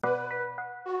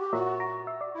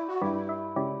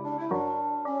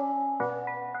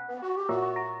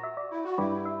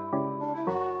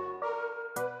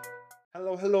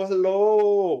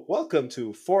welcome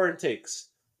to Foreign Takes,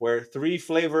 where three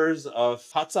flavors of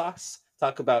hot sauce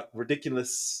talk about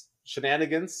ridiculous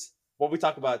shenanigans. What we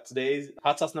talk about today,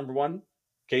 hot sauce number one,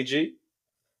 KG.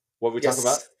 What we talk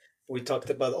about? Yes, we talked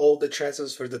about all the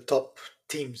transfers for the top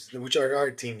teams, which are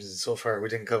our teams so far. We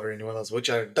didn't cover anyone else,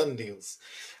 which are done deals.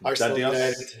 Arsenal, Daniels,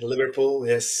 United, Liverpool.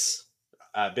 Yes,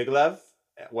 Big Lev.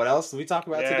 What else do we talk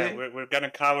about Yeah, today? we're gonna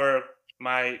cover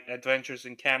my adventures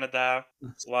in Canada,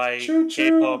 why Choo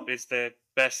choo. K-pop is the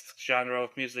best genre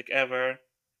of music ever,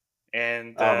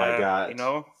 and Oh my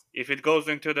god. if it goes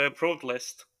into the approved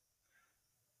list.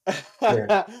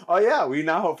 Yeah. Oh yeah, we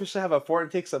now officially have a foreign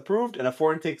takes approved and a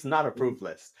foreign takes not approved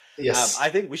list. Yes. I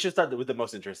think we should start with the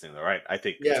most interesting though, right? I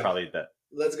think it's Yeah. probably the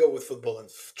Let's go with football and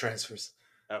transfers.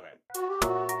 okay.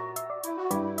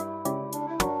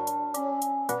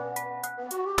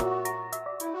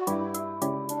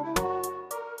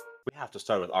 We have to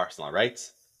start with Arsenal, right?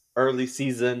 Early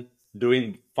season,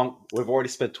 doing funk. We've already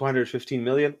spent 215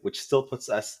 million, which still puts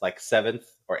us like seventh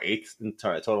or eighth in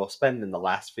total spend in the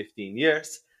last 15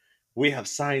 years. We have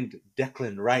signed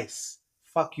Declan Rice.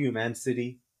 Fuck you, Man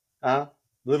City.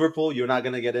 Liverpool, you're not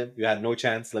gonna get him. You had no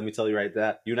chance. Let me tell you right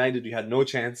that. United, you had no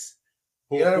chance.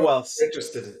 Who else?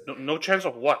 Interested? No chance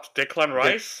of what? Declan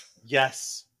Rice?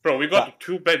 Yes. Bro, we got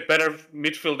two better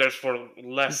midfielders for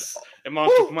less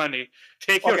amount of money.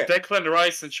 Take your Declan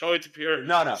Rice and show it to your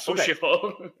sushi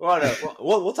hall.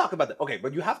 We'll talk about that. Okay,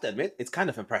 but you have to admit, it's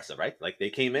kind of impressive, right? Like, they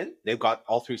came in, they've got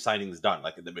all three signings done,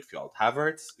 like in the midfield.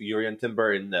 Havertz, Urian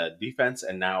Timber in the defense,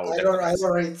 and now... I don't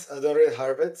rate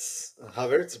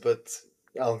Havertz, but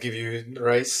I'll give you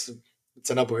Rice.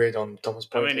 It's an upgrade on Thomas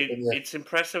Partey. I mean, it's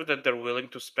impressive that they're willing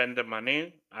to spend the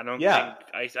money.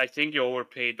 I think you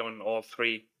overpaid on all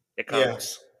three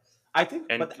accounts. Yeah. I think,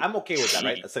 but I'm okay with that,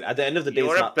 right? It's like, at the end of the day,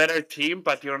 you're a better team,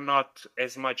 but you're not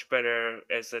as much better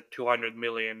as a 200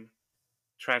 million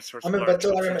transfer. I mean, but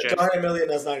 200 million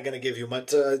is not going to give you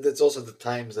much. That's also the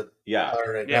times that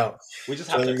are right now. We just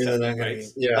have to accept it,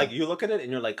 right? Like, you look at it and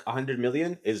you're like, 100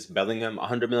 million is Bellingham,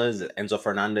 100 million is Enzo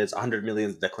Fernandez, 100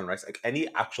 million is Declan Rice. Like,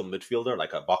 any actual midfielder,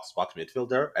 like a box-to-box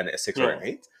midfielder, and a 6 or an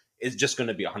 8, is just going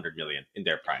to be 100 million in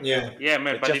their prime. Yeah,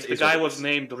 man. But if the guy was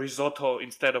named Risotto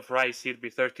instead of Rice, he'd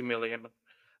be 30 million.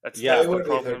 That's the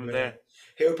problem there.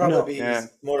 He would probably be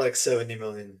more like 70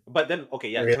 million. But then,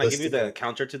 okay, can I give you the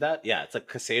counter to that? Yeah, it's like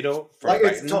Casado for like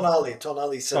Brighton. It's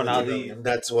Tonali 70 million.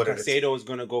 That's what Casado is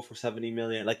going to go for 70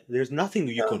 million. Like, there's nothing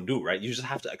you can do, right? You just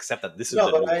have to accept that this is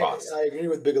the new cost. I agree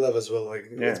with Big Love as well. Like,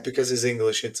 it's because he's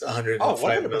English, it's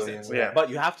 105 million. Yeah. But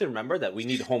you have to remember that we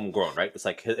need homegrown, right? It's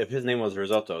like, if his name was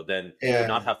Risotto, then he would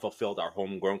not have fulfilled our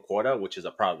homegrown quota, which is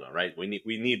a problem, right? We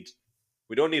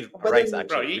don't need rights,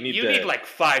 actually. Bro, you need like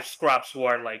 5 scraps who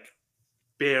are like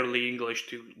barely English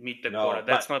to meet the quota.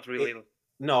 That's not really...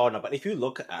 No, but if you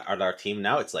look at our team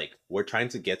now, it's like we're trying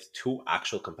to get 2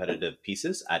 actual competitive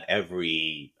pieces at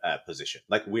every position.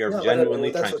 Like, we are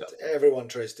genuinely trying to... That's what everyone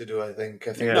tries to do, I think.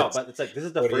 No, but it's like, this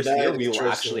is the first year we will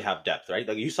actually have depth, right?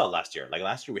 Like, you saw last year. Like,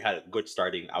 last year we had a good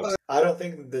starting out. I don't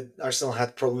think that Arsenal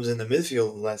had problems in the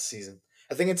midfield last season.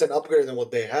 I think it's an upgrade than what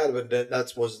they had, but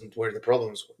that wasn't where the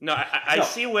problems were. No, I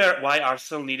see why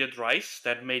Arsenal needed Rice.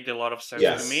 That made a lot of sense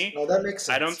to me. No, that makes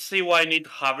sense. I don't see why I need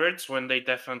Havertz when they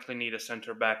definitely need a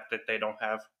center back that they don't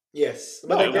have. Yes,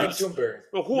 but they're getting Timber.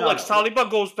 Saliba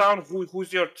goes down,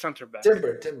 who's your center back?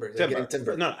 Timber. They're getting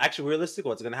Timber. No, actually, realistically,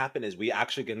 what's going to happen is we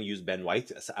actually going to use Ben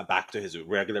White back to his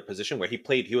regular position where he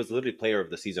played. He was literally player of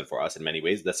the season for us in many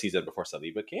ways. The season before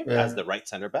Saliba came as the right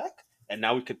center back, and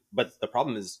now we could. But the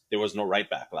problem is there was no right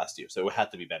back last year, so it had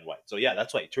to be Ben White. So yeah,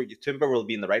 that's why Timber will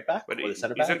be in the right back or the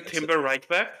center back. Isn't Timber right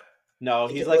back? No,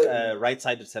 he's like a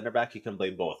right-sided center back. He can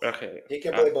play both. Okay, he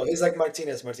can play both. He's like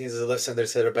Martinez. Martinez is a left-sided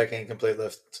center back, and he can play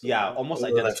left. Yeah, almost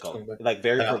identical. Like,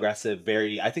 very progressive.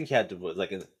 I think he had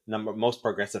like a most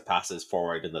progressive passes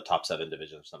forward in the top 7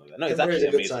 division or something like that. No, it's actually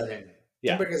amazing.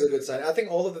 Timber is a good sign. I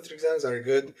think all of the 3 signings are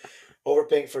good.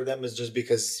 Overpaying for them is just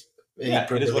because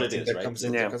it is what it is, right? Comes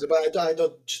in. But I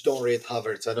don't rate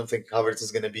Havertz. I don't think Havertz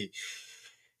is going to be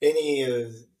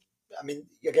any. I mean,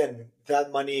 again,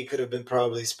 that money could have been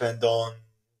probably spent on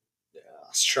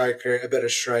a better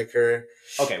striker.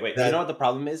 Okay, wait. You know what the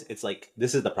problem is? It's like,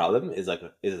 this is the problem. Is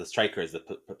the striker is the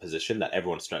position that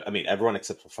everyone's struggling. I mean, everyone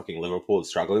except for fucking Liverpool is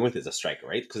struggling with is a striker,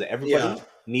 right? Because everybody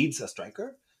needs a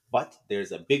striker, but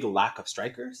there's a big lack of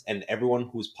strikers, and everyone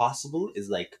who's possible is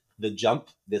like the jump.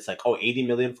 That's like, 80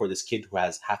 million for this kid who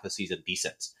has half a season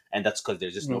decent, and that's because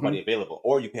there's just nobody available.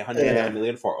 Or you pay 150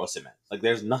 million for Osimhen. Like,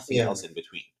 there's nothing else in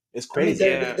between. It's crazy.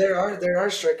 I mean, there are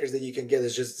strikers that you can get.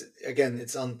 It's just, again,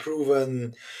 it's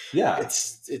unproven. Yeah.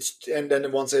 It's and then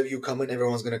once you come in,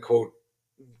 everyone's gonna quote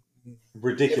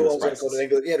ridiculous prices.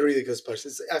 Yeah, ridiculous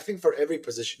prices. I think for every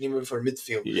position, even for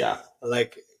midfield, Yeah.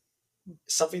 like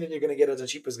something that you're going to get as a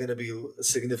cheap is going to be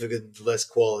significant less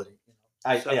quality.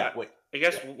 I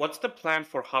guess what's the plan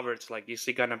for Havertz? Like, is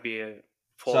he gonna be a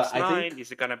false nine? Is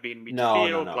he gonna be in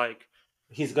midfield? No. Like,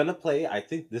 he's gonna play. I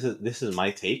think this is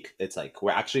my take. It's like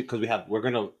we're actually because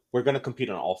we're gonna compete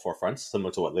on all four fronts,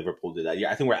 similar to what Liverpool did that year.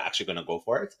 I think we're actually gonna go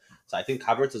for it. So I think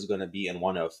Havertz is gonna be in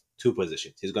one of two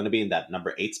positions. He's gonna be in that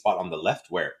number 8 spot on the left,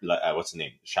 where what's the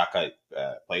name, Xhaka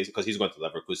plays, because he's going to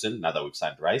Leverkusen now that we've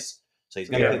signed Rice. So he's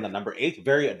gonna be in the number 8,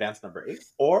 very advanced number 8,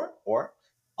 or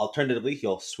alternatively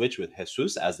he'll switch with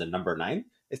Jesus as the number 9.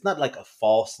 It's not like a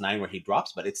false 9 where he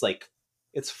drops, but it's like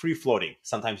it's free floating.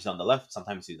 Sometimes he's on the left,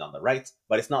 sometimes he's on the right,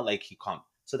 but it's not like he can't.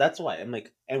 So that's why I'm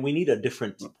like, and we need a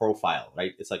different profile,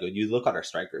 right? It's like when you look at our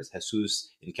strikers,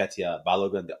 Jesus, Nketiah,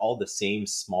 Balogun, they're all the same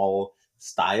small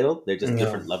style. They're just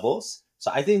different levels.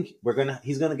 So I think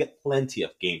he's gonna get plenty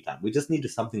of game time. We just need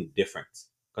something different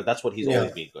because that's what he's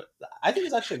always been good. I think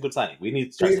it's actually a good signing. We need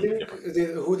to start something different.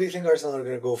 Who do you think Arsenal are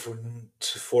going to go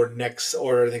for next,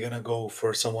 or are they going to go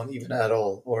for someone even at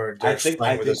all? Or I think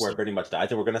we're pretty much done. I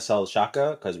think we're going to sell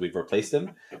Xhaka because we've replaced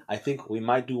him. I think we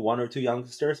might do one or two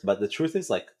youngsters, but the truth is,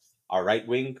 like, our right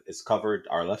wing is covered,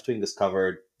 our left wing is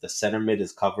covered, the center mid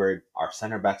is covered, our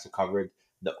center backs are covered.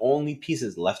 The only piece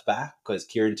is left back because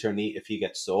Kieran Tierney, if he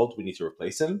gets sold, we need to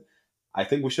replace him. I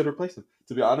think we should replace him,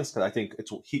 to be honest, because I think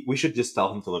we should just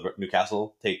sell him to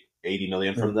Newcastle, take 80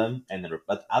 million from them, and then.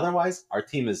 But otherwise, our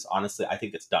team is honestly, I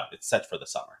think it's done. It's set for the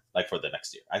summer, like for the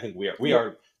next year. I think we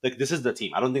are like this is the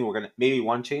team. I don't think we're gonna maybe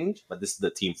one change, but this is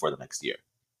the team for the next year.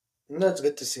 That's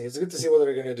good to see. It's good to see what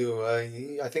they're gonna do.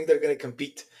 I think they're gonna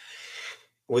compete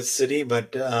with City,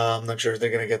 but I'm not sure if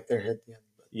they're gonna get their head yet.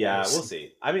 Yeah, we'll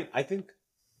see. I mean, I think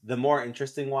the more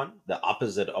interesting one, the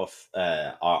opposite of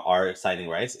our signing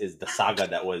Rice, is the saga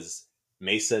that was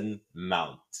Mason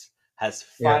Mount has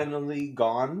finally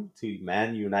gone to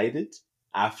Man United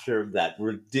after that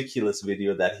ridiculous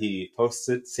video that he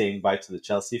posted saying bye to the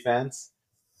Chelsea fans.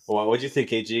 Well, what do you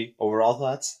think, AG? Overall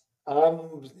thoughts?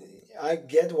 I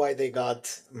get why they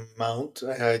got Mount.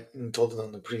 I told it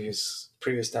on the previous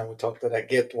time we talked that I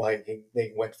get why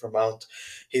they went for Mount.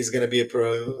 He's going to be a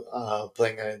pro,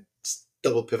 playing a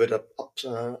double pivot up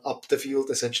the field,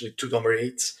 essentially 2 number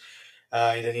 8s.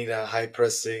 You need a high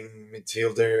pressing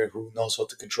midfielder who knows how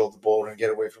to control the ball and get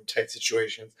away from tight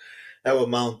situations.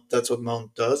 That's what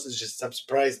Mount does. It's just I'm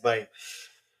surprised by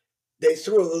they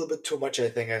threw a little bit too much, I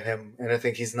think, at him, and I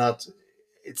think it's not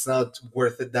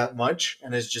worth it that much.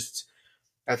 And it's just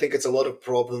I think it's a lot of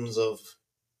problems of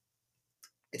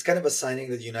it's kind of a signing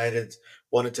that United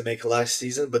wanted to make last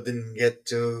season but didn't get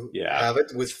to have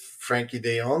it with Frankie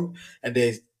de Jong, and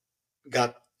they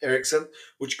got Ericsson,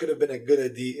 which could have been a good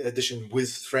addition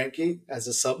with Frankie as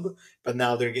a sub, but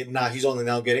now he's only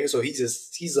now getting it, so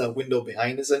he's a window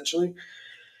behind essentially.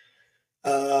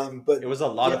 But it was a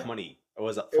lot of money. It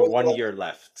was for 1 year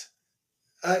left.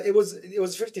 It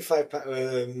was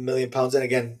 55 million pounds, and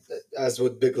again, as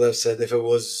what Big Lev said, if it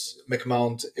was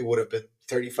McMount, it would have been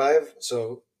 35.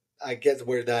 So I get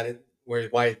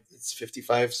why it's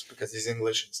 55 because he's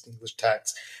English, it's English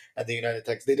tax, and the United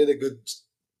tax. They did a good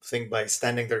thing by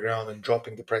standing their ground and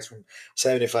dropping the price from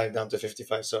 75 down to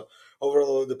 55. So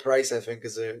overall, the price I think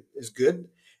is good.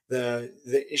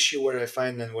 The issue where I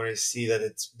find and where I see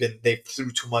that they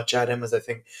threw too much at him is I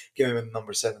think giving him a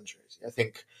number 7 jersey. I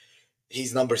think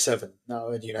he's number 7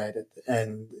 now at United,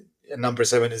 and number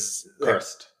 7 is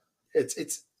cursed.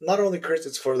 It's not only cursed;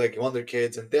 it's for like wonder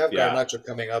kids, and they have Garnacho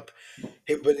coming up.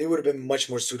 But he would have been much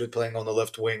more suited playing on the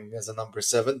left wing as a number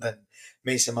 7 than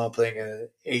Mason Mount playing an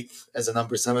 8th as a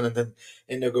number 7. And then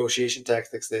in negotiation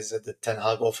tactics, they said that Ten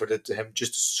Hag offered it to him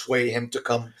just to sway him to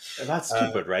come. And that's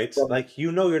stupid, right? Like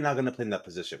you're not going to play in that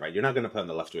position, right? You're not going to play on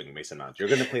the left wing, Mason Mount. You're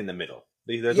going to play in the middle.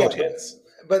 There's no chance.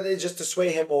 But it's just to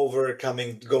sway him over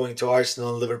going to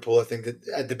Arsenal and Liverpool. I think that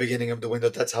at the beginning of the window,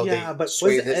 that's how they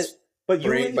swayed his. But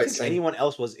you really think anyone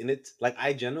else was in it? Like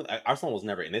Arsenal was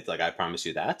never in it. Like I promise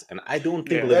you that, and I don't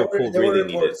think Liverpool really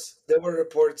needed. There were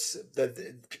reports that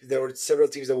there were several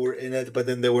teams that were in it, but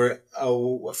then they were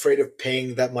afraid of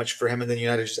paying that much for him, and then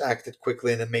United just acted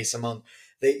quickly, and then Mason Mount.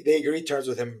 They agreed terms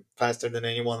with him faster than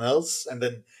anyone else, and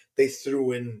then they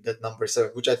threw in that number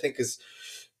 7, which I think is.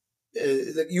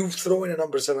 You throw in a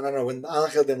number 7. I don't know when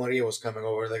Angel Di Maria was coming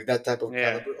over, like that type of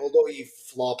caliber. Although he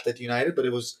flopped at United, but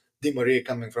it was Di Maria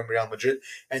coming from Real Madrid,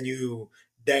 and you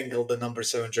dangled the number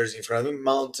 7 jersey in front of him.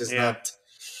 Mount is not.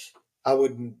 I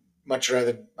would much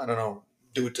rather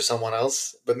do it to someone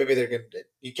else. But maybe they're gonna.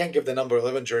 You can't give the number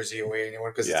 11 jersey away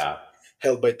anymore because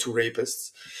held by two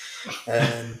rapists,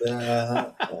 and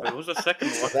It was the second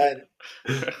so one.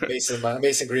 that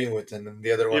Mason Greenwood, and then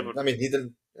the other Yeah, one. but I mean, he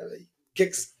didn't.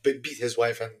 Giggs beat his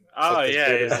wife and oh fucked his yeah,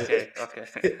 daughters. yeah, okay,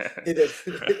 okay. He did.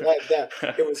 He had that.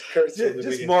 It was cursed from the Just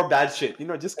beginning. more bad shit,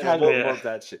 just casual Yeah. more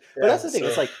bad shit. But Yeah. that's the thing.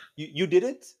 It's So like you did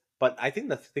it, but I think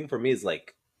the thing for me is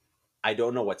like I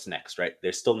don't know what's next. Right?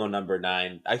 There's still no number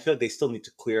 9. I feel like they still need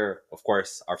to clear, of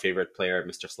course, our favorite player,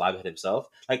 Mr. Slabhead himself.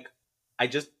 Like I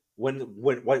just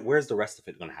where's the rest of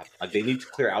it going to happen? Like they need to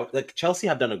clear out. Like Chelsea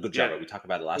have done a good job. Yeah. Right? We talked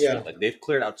about it last yeah, week. Like they've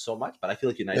cleared out so much, but I feel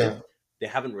like United. yeah. They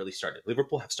haven't really started.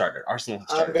 Liverpool have started. Arsenal have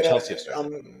I'm started. gonna Chelsea have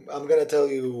started. I'm gonna tell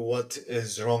you what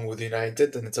is wrong with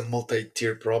United, and it's a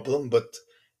multi-tier problem. But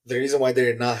the reason why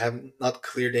they're not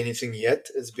cleared anything yet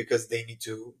is because they need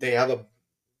to. They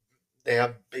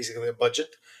have basically a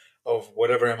budget of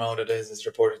whatever amount it is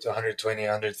reported to 120,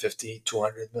 150,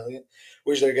 200 million,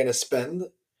 which they're gonna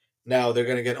spend. Now they're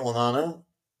gonna get Onana.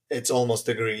 It's almost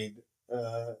agreed.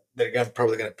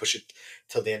 Probably gonna push it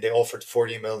till the end. They offered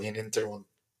 40 million. Inter won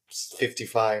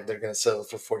 55. They're gonna sell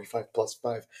for 45 plus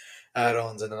 5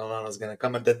 add-ons, and then Onana's gonna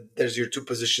come. And then there's your two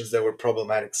positions that were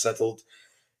problematic settled.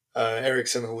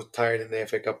 Ericsson, who was tired in the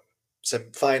FA Cup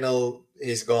semi-final,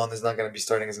 he's gone. He's not going to be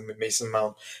starting as Mason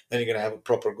Mount. Then you're going to have a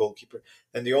proper goalkeeper.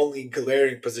 And the only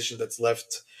glaring position that's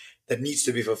left that needs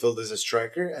to be fulfilled is a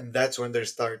striker, and that's when they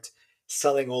start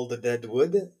selling all the dead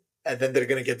wood, and then they're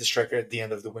going to get the striker at the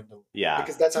end of the window. Yeah.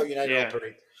 Because that's how United Yeah.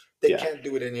 operate. They Yeah. can't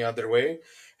do it any other way,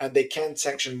 and they can't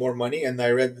sanction more money. And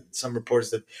I read some reports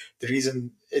that the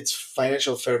reason it's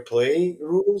financial fair play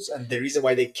rules, and the reason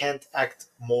why they can't act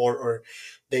more or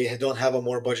they don't have a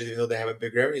more budget even though they have a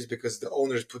big revenue is because the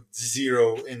owners put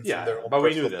zero in from their Yeah. own But we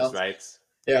knew personal this, funds.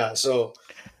 right? Yeah, so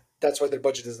that's why their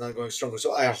budget is not going stronger.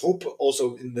 So I hope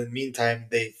also in the meantime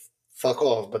they fuck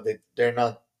off, but they're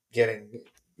not getting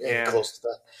any Yeah. close to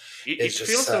that. It It's just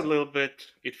feels a sad. little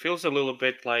bit. It feels a little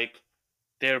bit like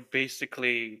they're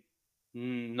basically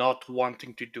not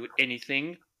wanting to do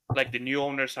anything. Like the new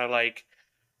owners are like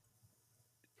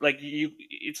you.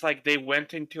 It's like they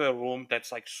went into a room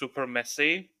that's like super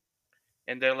messy,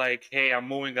 and they're like, "Hey, I'm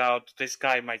moving out. This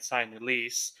guy might sign a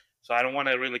lease, so I don't want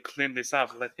to really clean this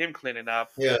up. Let him clean it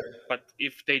up." Yeah, But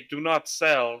if they do not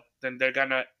sell, then they're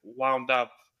gonna wound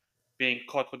up being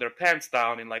caught with their pants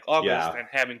down in like August Yeah. and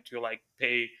having to like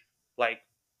pay like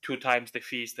 2 times the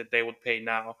fees that they would pay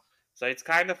now. So it's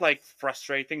kind of like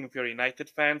frustrating if you're a United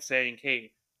fan saying,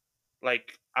 "Hey,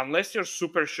 like unless you're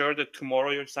super sure that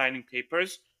tomorrow you're signing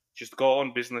papers, just go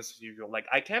on business as usual." Like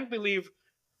I can't believe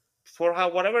for how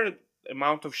whatever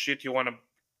amount of shit you want to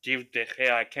give De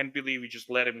Gea, I can't believe you just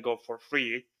let him go for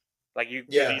free. Like you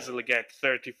could yeah. easily get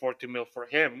 30, 40 mil for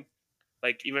him.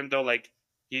 Like even though like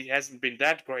he hasn't been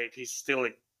that great, he's still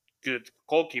a good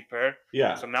goalkeeper.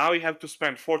 Yeah. So now you have to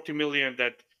spend 40 million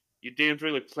that you didn't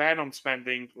really plan on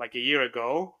spending like a year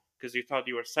ago because you thought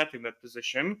you were set in that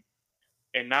position.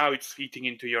 And now it's eating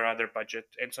into your other budget.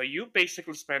 And so you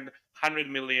basically spend 100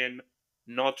 million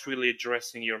not really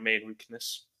addressing your main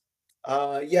weakness.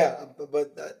 Yeah,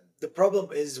 but the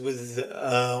problem is with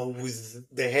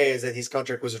De Gea is that his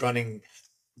contract was running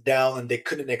down and they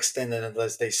couldn't extend it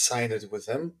unless they signed it with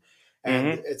him. And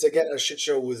Mm-hmm. it's again a shit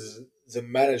show with the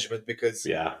management because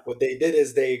Yeah. what they did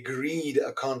is they agreed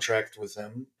a contract with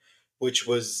him, which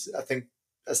was I think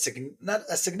not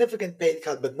a significant pay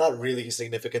cut, but not really a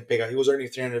significant pay cut. He was earning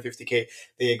 350K.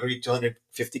 They agreed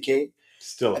 250K,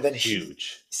 Still and then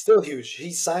huge. still huge.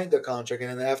 He signed the contract,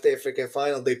 and then after the African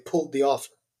final, they pulled the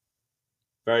offer.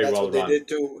 Very That's well what they done. did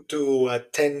to a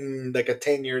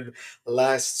 10-year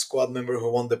last squad member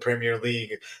who won the Premier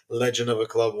League, legend of a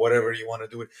club, whatever you want to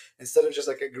do it. Instead of just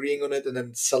like agreeing on it and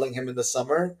then selling him in the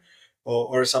summer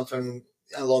or something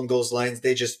along those lines,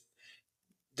 they just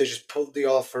pulled the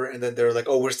offer and then they're like,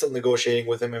 oh, we're still negotiating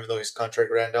with him even though his contract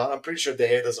ran down. I'm pretty sure De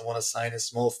Gea doesn't want to sign a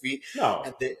small fee, No.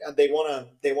 and they wanna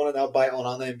now buy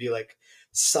Onana and be like,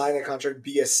 sign a contract,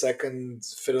 be a second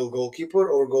fiddle goalkeeper,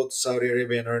 or go to Saudi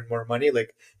Arabia and earn more money.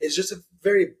 Like it's just a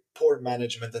very poor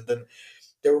management. And then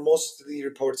there were mostly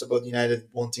reports about United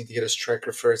wanting to get a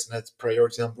striker first, and that's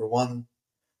priority number one.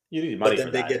 You need But money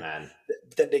for that, man.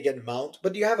 then they get Mount.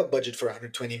 But you have a budget for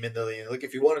 120 million. Like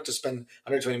if you wanted to spend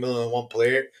 120 million on one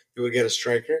player, you would get a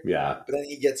striker. Yeah. But then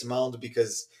he gets Mount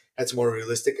because that's more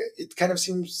realistic. It kind of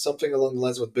seems something along the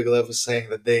lines of what Big Lev was saying,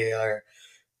 that they are.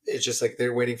 It's just like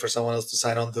they're waiting for someone else to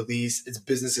sign on the lease. It's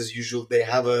business as usual. They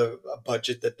have a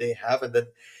budget that they have, and then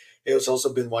it has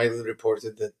also been widely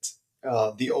reported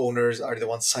that the owners are the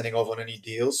ones signing off on any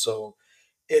deals. So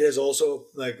it is also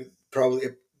like probably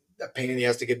a pain, and he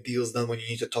has to get deals done when you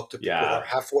need to talk to people who are Yeah,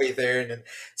 halfway there, and then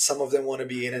some of them want to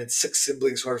be in, and it's six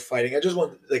siblings who are fighting. I just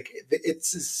want like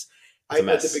it's. it's I a at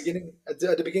the mess. beginning at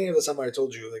the beginning of the summer I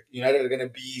told you like United are going to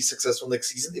be successful next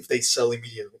season if they sell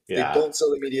immediately. If they Yeah, don't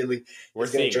sell immediately, we're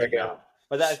it's going to seeing drag it out. now.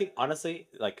 But I think honestly,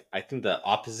 like I think the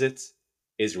opposite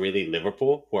is really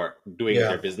Liverpool, who are doing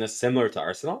their Yeah. business similar to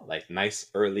Arsenal, like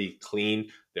nice, early,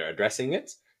 clean. They're addressing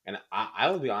it. And I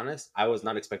will be honest, I was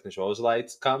not expecting Szoboszlai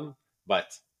to come,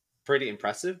 but pretty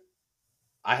impressive.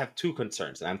 I have two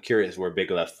concerns, and I'm curious where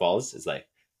Big Left falls. Is like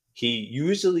he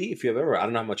usually, if you've ever, I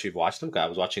don't know how much you've watched him. 'Cause I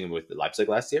was watching him with Leipzig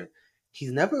last year.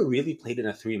 He's never really played in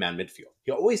a three-man midfield.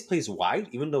 He always plays wide,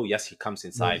 even though yes, he comes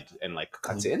inside and like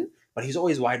cuts Mhm. in, but he's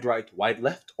always wide right, wide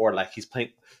left, or like he's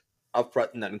playing up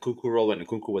front in that Nkunku role when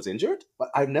Nkunku was injured. But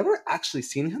I've never actually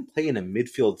seen him play in a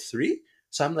midfield three.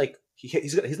 So I'm like,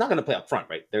 he's not going to play up front,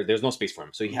 right? There's no space for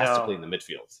him, so he has to play No, in the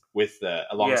midfield with yeah,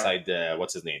 alongside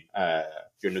what's his name,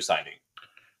 your new signing.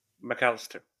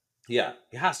 McAllister. Yeah,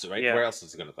 he has to, right? Yeah, Where else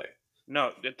is he going to play?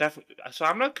 no, definitely. So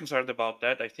I'm not concerned about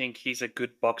that. I think he's a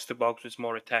good box to box with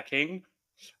more attacking.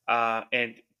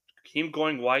 And him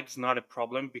going wide is not a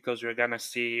problem because you're gonna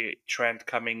see Trent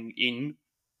coming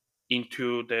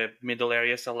into the middle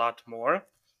areas a lot more,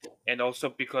 and also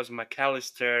because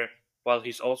McAllister, while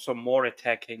he's also more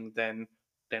attacking than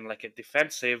like a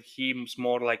defensive, he's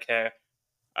more like a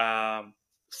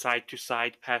side to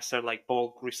side passer, like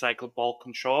ball recycle ball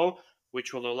control,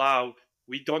 which will allow.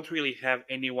 We don't really have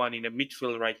anyone in the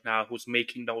midfield right now who's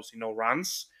making those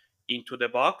runs into the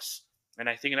box, and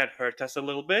I think that hurt us a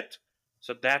little bit.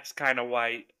 So that's kind of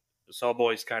why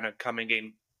Sobo is kind of coming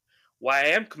in. Why I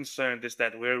am concerned is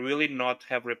that we're really not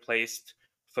have replaced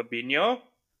Fabinho,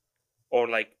 or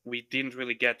like we didn't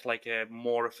really get like a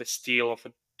more of a steal of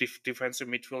a defensive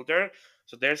midfielder.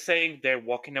 So they're saying they're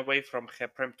walking away from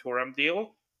Heprem Turam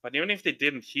deal, but even if they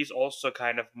didn't, he's also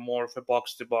kind of more of a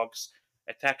box to box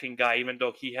attacking guy, even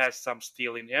though he has some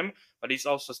steal in him, but he's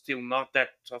also still not that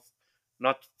tough,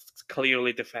 not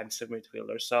clearly defensive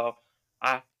midfielder. So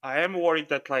I am worried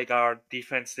that like our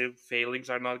defensive failings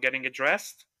are not getting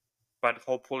addressed, but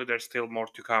hopefully there's still more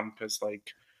to come because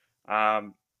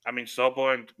um, I mean,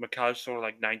 Sobo and McAllister were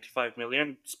like 95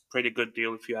 million. It's a pretty good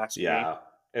deal if you ask me. Yeah,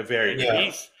 a very And good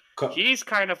Yeah. deal. he's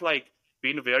kind of like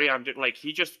been very under. Like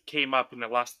he just came up in the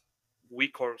last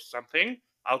week or something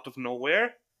out of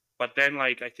nowhere. But then,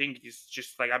 like I think he's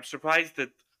just like I'm surprised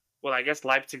that. Well, I guess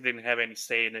Leipzig didn't have any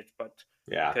say in it, but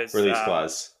Yeah, because release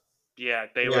clause. yeah,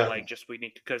 they were Yeah. like just we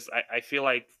need because I feel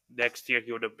like next year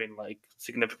he would have been like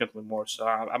significantly more. So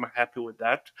I'm happy with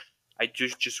that. I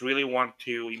just really want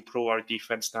to improve our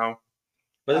defense now.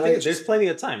 But the I thing think is, it's there's just plenty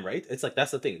of time, right? It's like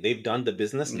that's the thing. They've done the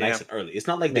business nice Yeah. and early. It's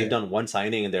not like they've yeah. done one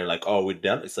signing and they're like, "Oh, we're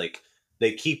done." It's like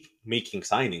they keep making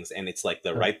signings, and it's like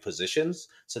the Yeah. right positions.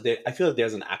 So I feel like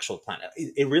there's an actual plan.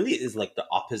 It really is like the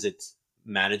opposite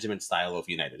management style of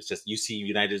United. It's just you see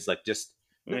United is like just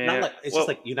not Yeah. like it's just Well,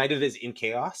 like United is in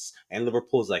chaos, and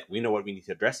Liverpool's like we know what we need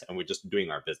to address, and we're just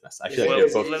doing our business. I You feel like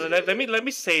think they're well, there's both. let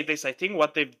me say this. I think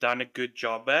what they've done a good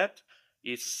job at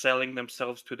is selling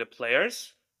themselves to the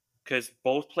players, because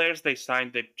both players they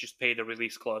signed they just paid a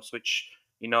release clause, which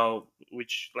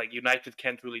like United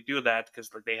can't really do that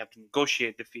because like they have to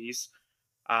negotiate the fees.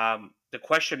 The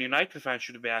question United fans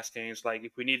should be asking is like,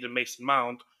 if we needed Mason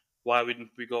Mount, why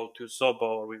wouldn't we go to Sobo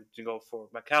or we would go for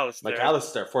McAllister?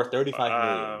 McAllister for 35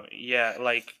 million. Yeah,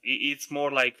 like it's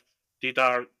more like, did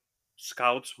our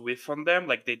scouts whiff on them,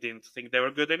 like they didn't think they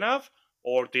were good enough,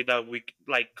 or did we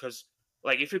like because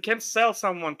like if you can sell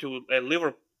someone to a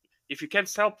Liverpool, if you can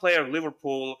sell player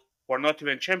Liverpool who are not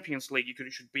even Champions League,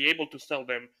 you should be able to sell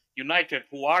them United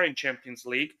who are in Champions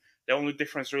League. The only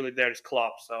difference really there is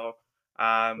Klopp. So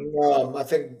um, I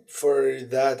think for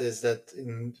that is that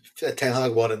in Ten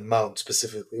Hag wanted Mount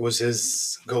specifically. It was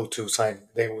his go-to sign.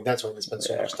 That's why they spent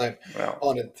so yeah, much time well,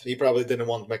 on it. He probably didn't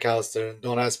want McAllister, and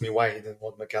don't ask me why he didn't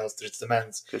want McAllister. It's the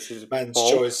because he's man's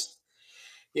bold, choice.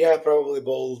 Yeah, probably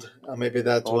bold. Maybe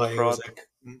that's bold why he was fraud. like,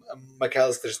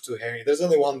 McAllister's too hairy. There's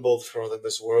only one bold fraud in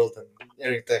this world, and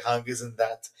Eric Ten Hag isn't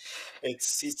that. He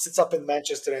sits up in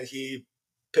Manchester and he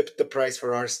pipped the price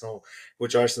for Arsenal,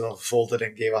 which Arsenal folded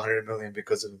and gave 100 million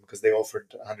because of him, because they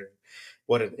offered 100,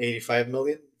 what, 85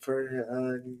 million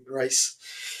for Rice.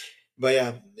 But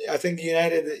yeah, I think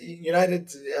United,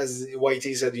 as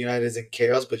YT said, United is in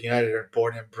chaos, but United are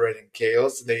born and bred in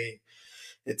chaos.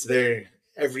 It's there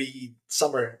every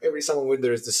summer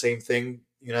winter is the same thing.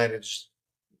 United just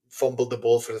fumble the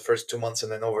ball for the first 2 months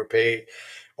and then overpay,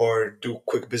 or do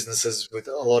quick businesses with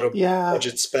a lot of Yeah,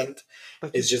 budget spent.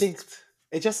 but you It's think just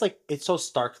it's just like it's so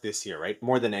stark this year, right?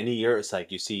 More than any year, it's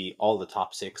like you see all the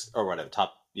top six or whatever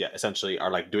top essentially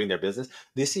are like doing their business.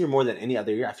 This year more than any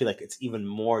other year, I feel like it's even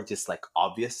more just like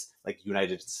obvious. Like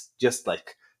United's just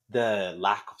like the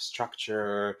lack of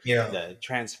structure, Yeah. the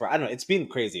transfer. I don't know. It's been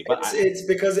crazy, but It's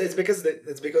because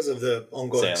of the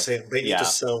ongoing sales. sale. They need to Yeah,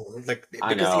 sell, like,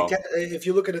 I because you know. can't. If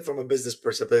you look at it from a business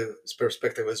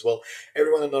perspective as well,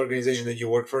 everyone in the organization that you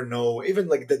work for know, even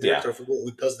like the Yeah, director of football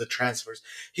who does the transfers,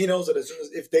 he knows that as soon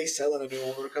as if they sell and a new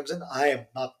owner comes in, I am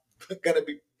not gonna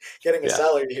be getting a yeah,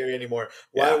 salary here anymore.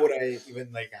 Why yeah, would I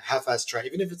even like half-ass try,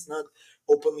 even if it's not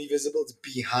openly visible? It's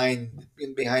behind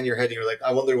your head. You're like,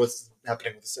 I wonder what's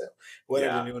happening with the sale. When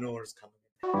are the yeah. new owners coming?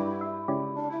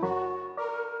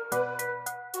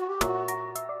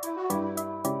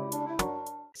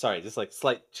 Sorry, just like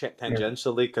slight Yeah.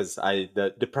 tangentially, because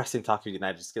the depressing talk of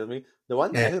United just killed me. The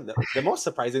one I Yeah. think the most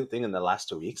surprising thing in the last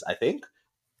 2 weeks, I think,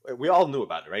 we all knew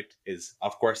about it, right? Is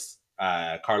of course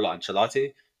Carlo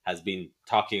Ancelotti has been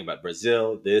talking about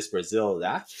Brazil, this, Brazil,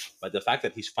 that, but the fact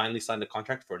that he's finally signed a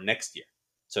contract for next year.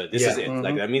 So this is Yeah. it.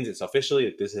 Like that means it's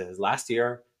officially, this is his last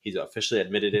year. He's officially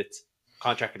admitted it.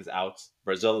 Contract is out.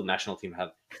 Brazil national team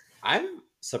have. I'm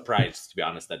surprised, to be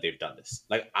honest, that they've done this.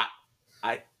 Like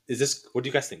I is this. What do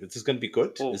you guys think? Is this going to be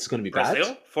good? Oh, Is this going to be bad?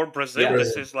 Brazil? For Brazil, Yeah,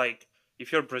 this is like,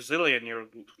 if you're Brazilian, you're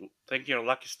thinking you're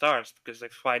lucky stars because they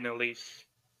finally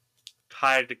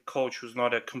hired a coach who's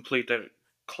not a complete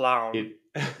clown.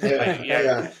 Like,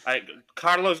 Yeah.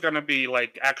 Carlo's gonna be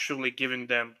like actually giving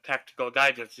them tactical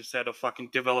guidance instead of fucking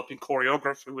developing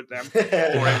choreography with them for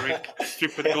every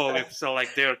stupid goal. It's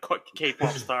like they're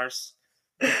K-pop stars.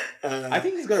 I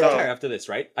think he's gonna retire after this,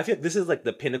 right? I feel like this is like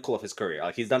the pinnacle of his career.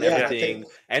 Like he's done Yeah, I everything,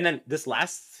 think- and then this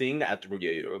last thing at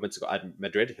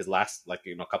Madrid, his last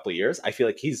couple of years, I feel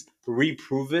like he's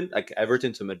reproven like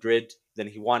Everton to Madrid. Then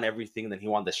he won everything. Then he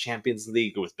won the Champions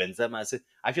League with Benzema.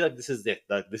 I feel like this is it.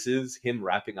 Like this is him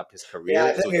wrapping up his career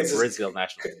I think with it's the Brazil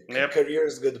national team. career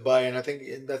is goodbye, and I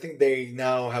think they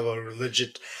now have a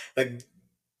legit, like,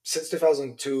 since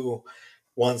 2002.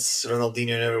 Once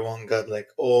Ronaldinho and everyone got like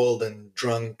old and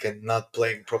drunk and not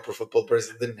playing proper football,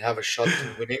 Brazil didn't have a shot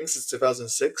to winning since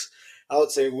 2006. I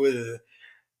would say with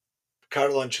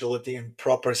Carlo Ancelotti and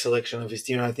proper selection of his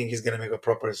team, I think he's going to make a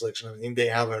proper selection of his team. They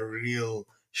have a real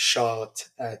shot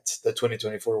at the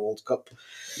 2024 World Cup.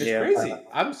 It's crazy.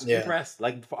 I'm impressed.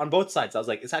 Like on both sides, I was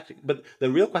like, it's actually. But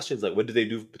the real question is like, what do they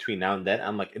do between now and then?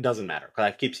 I'm like, it doesn't matter because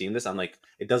I keep seeing this. I'm like,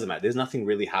 it doesn't matter. There's nothing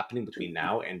really happening between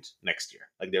now and next year.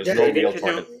 Like there's no real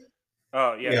tournament.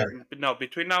 Oh yeah, no.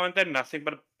 Between now and then, nothing.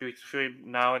 But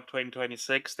between now and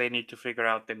 2026, they need to figure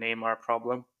out the Neymar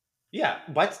problem. Yeah,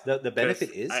 but the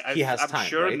benefit is he has time. I'm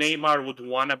sure right? Neymar would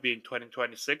wanna be in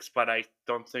 2026, but I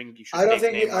don't think you should. I don't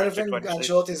think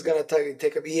Ancelotti is gonna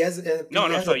take a. He has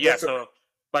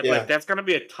But like that's gonna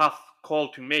be a tough call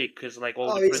to make because like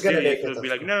all the Brazilians will be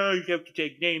like, no, you have to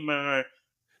take Neymar.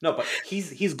 No, but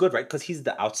he's good, right? Because he's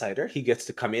the outsider. He gets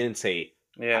to come in and say,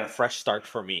 a fresh start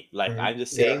for me. Like I'm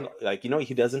just saying, like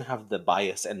he doesn't have the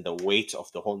bias and the weight of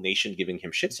the whole nation giving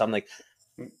him shit. So I'm like,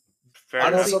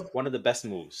 honestly, one of the best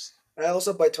moves.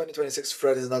 Also, by 2026,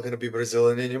 Fred is not going to be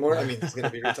Brazilian anymore. I mean, he's going to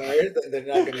be retired. They're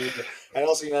not going to. And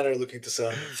also, United are looking to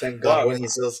sell. Thank God when he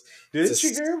sells. Didn't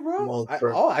you hear,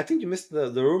 bro? I think you missed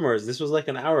the rumors. This was like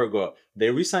an hour ago.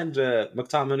 They re-signed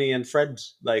McTominay and Fred.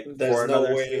 Like there's for no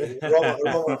another... way.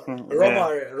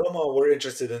 Roma were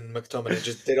interested in McTominay.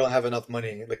 Just they don't have enough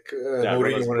money. Like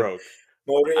Mourinho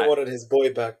wanted his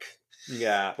boy back.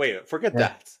 Yeah. Wait. Forget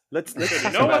that. Let's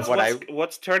you know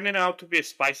what's turning out to be a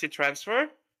spicy transfer.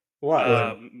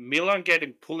 What? Milan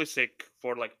getting Pulisic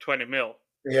for like 20 mil.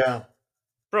 Yeah.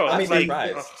 Bro, I'm like,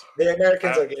 surprised. The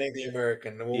Americans are getting the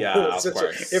American. Yeah, of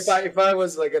course. If I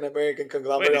was like an American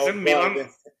conglomerate,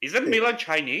 isn't Milan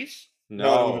Chinese?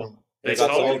 No. They got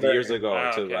sold years ago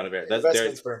to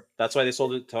Ronaldo. That's why they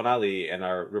sold it to Tonali and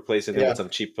are replacing it with some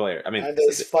cheap player. I mean, and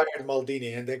they fired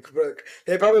Maldini, and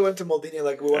they probably went to Maldini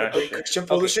like, we want to bring Christian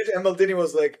Pulisic, and Maldini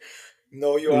was like,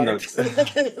 no, you aren't.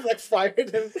 Like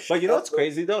fired him. But you know what's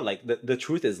crazy though? Like the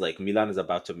truth is like Milan is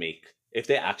about to make, if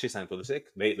they actually sign Pulisic,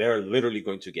 they're literally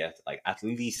going to get like at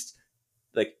least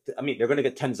they're going to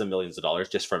get tens of millions of dollars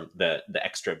just from the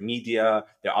extra media.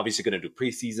 They're obviously going to do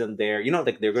preseason there.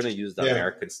 Like they're going to use the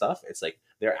American stuff. It's like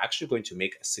they're actually going to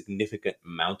make a significant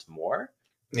amount more.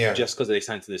 Yeah. Just because they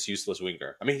signed to this useless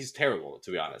winger. I mean, he's terrible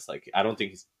to be honest. Like I don't think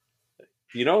he's.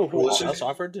 You know who else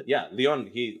offered? Yeah, Leon.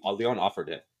 Leon offered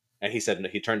it. And he said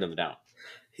he turned them down.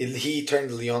 He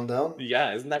turned Leon down?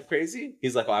 Yeah, isn't that crazy?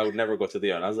 He's like, I would never go to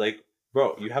Leon. I was like,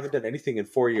 bro, you haven't done anything in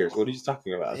 4 years. What are you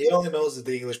talking about? He only knows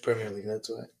the English Premier League, that's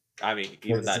why. I mean,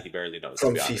 even that he barely knows.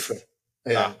 From to be FIFA. Honest.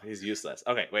 Yeah. He's useless.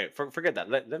 Okay, wait, forget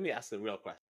that. Let me ask the real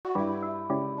question.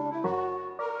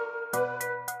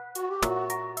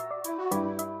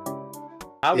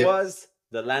 How Yeah. was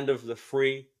the land of the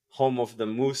free, home of the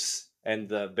moose and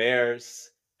the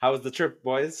bears? How was the trip,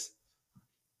 boys?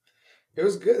 It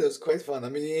was good. It was quite fun. I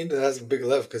mean, he ended has a big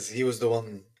love because he was the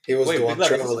one. He was the Wait, Big one Love, is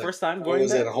this the traveling. first time I going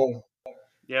was at there? home.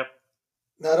 Yep.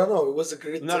 No, I don't know. It was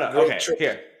a No, no. great Okay, trip.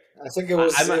 here. I think it I,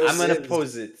 was. I'm It I'm was gonna his.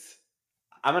 pose it.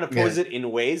 I'm gonna Yeah. pose it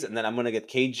in ways, and then I'm gonna get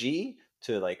KG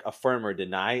to like affirm or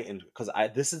deny, and because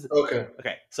this is Okay.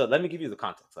 okay. So let me give you the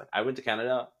context. Like, I went to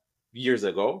Canada years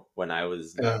ago when I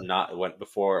was Yeah. when I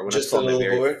was Just a still on my little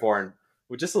very boy. foreign,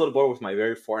 with just a little boy with my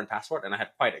very foreign passport, and I had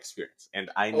quite experience. And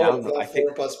I Oh, now you know. I got think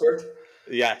foreign passport.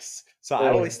 yes. So I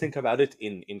Oh. always think about it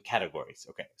in categories.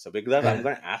 Okay. So Big Love, I'm Yeah.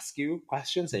 gonna ask you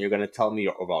questions, and you're gonna tell me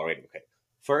your overall rating. Okay.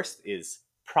 First is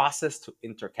process to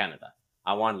enter Canada.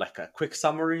 I want like a quick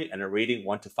summary and a rating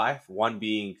 1 to 5. 1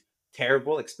 being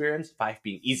terrible experience, 5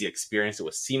 being easy experience. It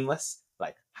was seamless.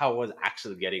 Like, how was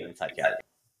actually getting inside Canada?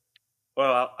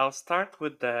 Well, I'll start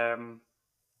with the.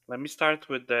 Let me start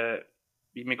with the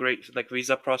immigration, like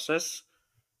visa process,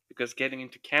 because getting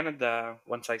into Canada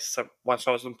once I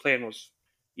was on plane was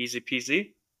easy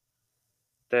peasy.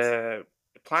 The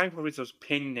applying for visa was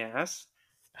pain in the ass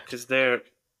because their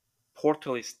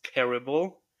portal is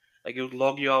terrible. Like it would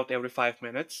log you out every 5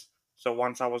 minutes. So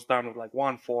once I was done with like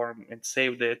one form and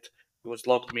saved it, it was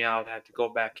logged me out. I had to go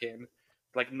back in,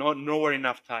 like nowhere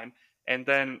enough time. And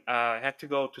then I had to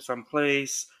go to some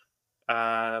place.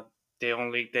 Uh, they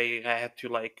I had to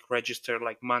like register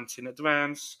like months in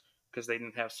advance because they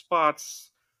didn't have spots.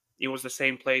 It was the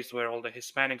same place where all the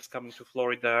Hispanics coming to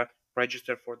Florida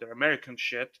register for their American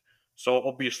shit. So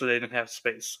obviously they didn't have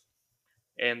space.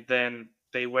 And then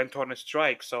they went on a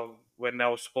strike. So when I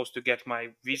was supposed to get my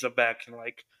visa back in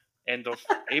like end of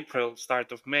April,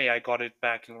 start of May, I got it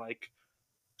back in like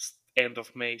end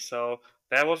of May. So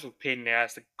that was a pain in the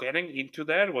ass. Like, getting into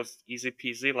there was easy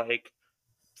peasy. Like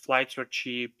flights were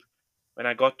cheap. When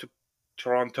I got to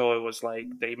Toronto, it was like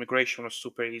the immigration was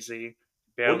super easy.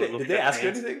 What Barely did looked they at ask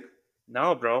you me. anything?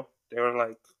 No, bro. They were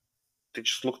like, they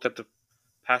just looked at the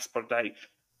passport,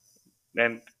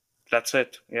 and that's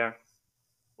it. Yeah.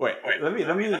 Wait, let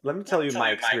me tell you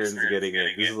my experience getting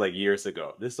in. This is like years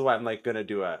ago. This is why I'm like gonna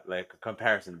do a like a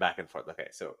comparison back and forth. Okay,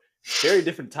 so very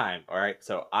different time. All right,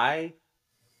 so I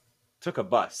took a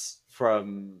bus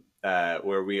from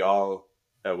where we all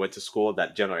went to school,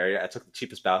 that general area. I took the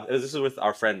cheapest bus. This is with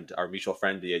our friend, our mutual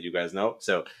friend, yeah, you guys know.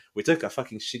 So we took a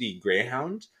fucking shitty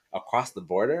Greyhound across the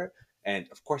border. And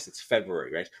of course, it's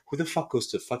February, right? Who the fuck goes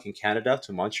to fucking Canada,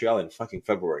 to Montreal in fucking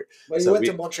February? But he So went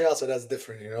to Montreal, so that's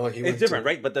different. He it's went to. different,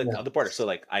 right? But Yeah. the border. So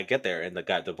like, I get there, and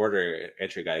the border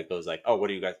entry guy goes like, "Oh, what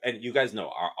do you guys?" And you guys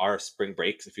know our spring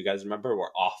breaks, if you guys remember,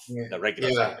 were off Yeah. the regular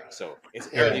spring Yeah. break. So it's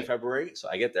early Yeah. February. So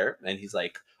I get there, and he's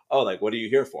like, "Oh, like, what are you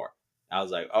here for?" I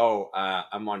was like, "Oh,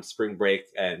 I'm on spring break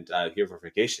and here for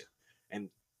vacation."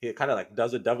 And he kind of like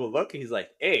does a double look. He's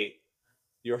like, "Hey,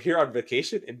 you're here on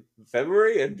vacation in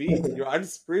February, and B, you're on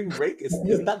spring break.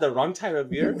 Isn't that the wrong time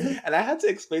of year?" And I had to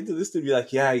explain to this dude, be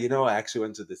like, "Yeah, I actually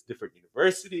went to this different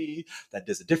university that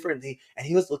does it differently." And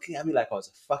he was looking at me like I was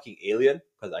a fucking alien,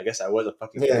 because I guess I was a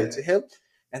fucking alien Yeah. to him.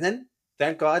 And then,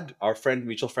 thank God, our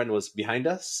mutual friend was behind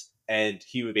us, and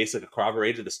he basically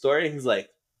corroborated the story. And he's like,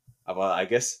 "Oh, well, I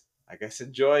guess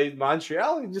enjoy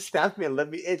Montreal." He just stamped me and let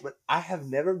me in. But I have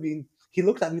never been. He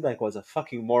looked at me like I was a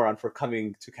fucking moron for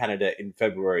coming to Canada in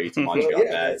February to Well, Montreal,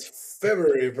 yeah, man. it's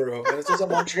February, bro, and it's also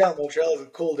Montreal. Montreal is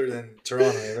colder than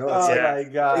Toronto. It's Oh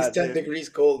like Yeah. my at least god, 10 degrees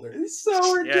colder. it's so Yeah,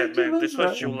 man. ridiculous, This was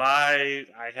bro. July.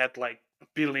 I had like a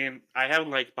billion. I have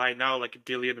like by now like a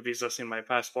billion visas in my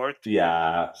passport.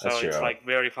 Yeah, that's So it's true. like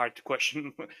very hard to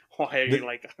question why are you The-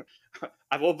 like.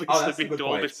 I've oh, obviously that's a been good to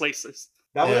all point. these places.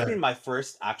 That would have Yeah. been my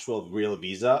first actual real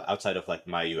visa outside of like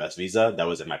my US visa. That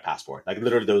was in my passport. Like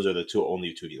literally, those are the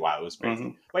only two. Wow, it was crazy.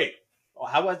 Mhm. Wait,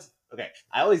 how was okay?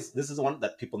 This is one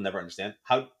that people never understand.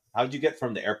 How'd you get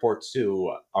from the airport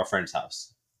to our friend's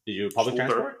house? Did you public Uber.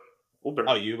 transport? Uber.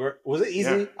 Oh, Uber. Was it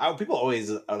Yeah. easy? People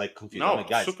always are like confused. I'm No, like,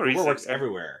 guys, super Uber easy. works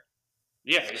everywhere.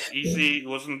 Yeah, it's easy. It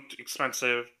wasn't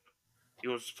expensive. It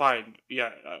was fine.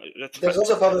 Yeah, that's There's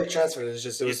also public transfer. It's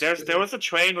just it Yeah, was. there was a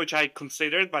train which I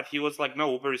considered, but he was like,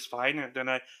 "No, Uber is fine." And then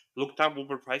I looked up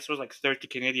Uber price was like 30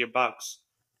 Canadian bucks,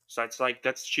 so it's like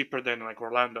that's cheaper than like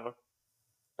Orlando.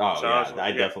 Oh So I yeah, was I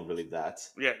yeah, definitely believe that.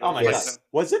 yeah, that Oh was my god, Yes. like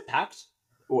was it packed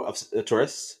of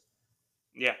tourists?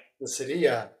 yeah. The city,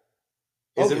 yeah.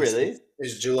 Is it Obviously, really?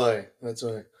 it's July. That's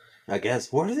why I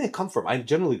guess. Where do they come from? I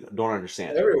generally don't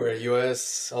understand. everywhere,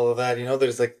 U.S., all of that.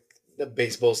 There's like the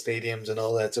baseball stadiums and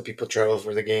all that, so people travel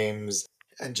for the games.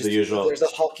 And The just usual. there's a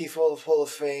hockey Hall of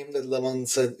Fame that Lemon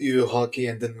said you hockey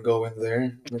and didn't go in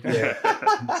there. But yeah,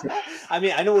 I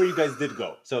mean, I know where you guys did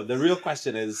go. So the real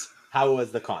question is, How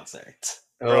was the concert?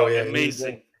 Bro, Oh yeah,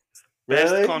 amazing.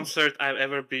 Best Really? concert I've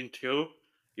ever been to.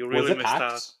 You Was really it missed out.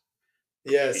 packed?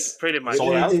 yes, Pretty with much, Sold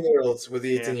the yeah. out? 18-year-olds, with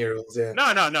the Yeah. 18-year-olds, yeah.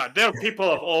 No. There are people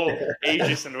of all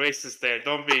ages and races there.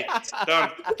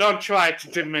 Don't try to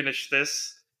diminish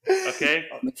this. Okay?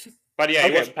 But yeah,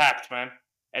 it was Okay. packed, man.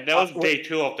 And that was What? day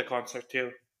 2 of the concert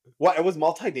too. What? It was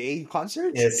multi-day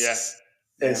concert? Yeah. Yes,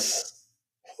 Yeah. yes.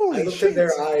 I Holy looked in shit!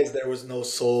 their eyes. There was no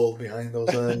soul behind those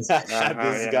eyes. This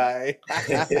Yeah. guy.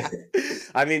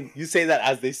 I mean, you say that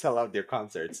as they sell out their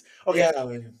concerts. Okay, Yeah, I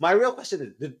mean, my real question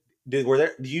is: do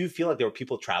you feel like there were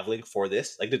people traveling for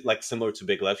this? Like similar to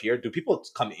Big Love here? Do people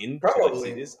come in to like see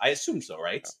probably, this? I assume so,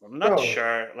 right? I'm not probably.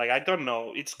 sure. Like, I don't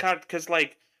know. It's kind because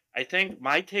like I think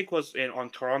my take was on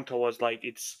Toronto was like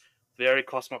it's very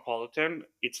cosmopolitan.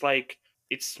 It's like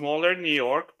it's smaller New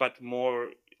York, but more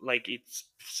like it's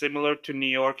similar to New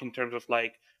York in terms of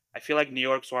like I feel like New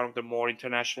York's one of the more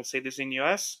international cities in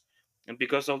US, and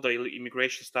because of the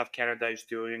immigration stuff Canada is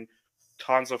doing,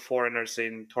 tons of foreigners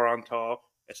in Toronto,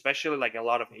 especially like a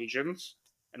lot of Asians.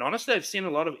 And honestly, I've seen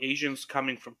a lot of Asians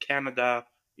coming from Canada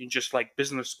in just like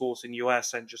business schools in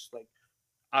US and just like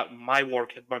my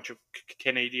work had a bunch of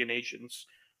Canadian Asians.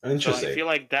 So I Interesting. feel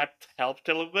like that helped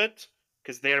a little bit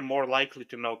because they're more likely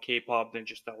to know K-pop than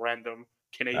just a random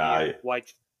Canadian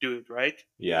white dude, right?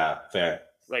 Yeah, fair.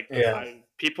 Like Yeah.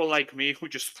 people like me who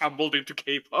just stumbled into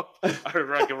K-pop are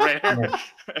like rare.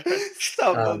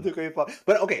 Stumbled to K-pop.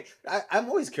 But okay, I'm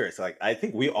always curious. Like, I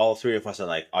think we all three of us are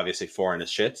like obviously foreign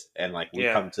as shit, and like we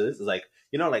Yeah. come to this it's like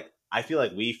like I feel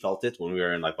like we felt it when we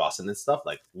were in like Boston and stuff.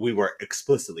 Like we were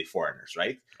explicitly foreigners,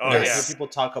 right? Oh And I yeah. hear people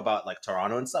talk about like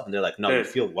Toronto and stuff, and they're like, no, you Dude.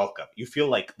 feel welcome. You feel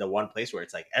like the one place where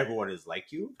it's like everyone is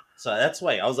like you. So that's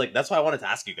why I was like, that's why I wanted to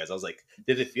ask you guys. I was like,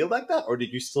 did it feel like that, or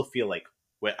did you still feel like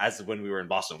as when we were in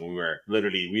Boston, when we were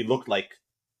literally we looked like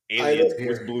I aliens live here.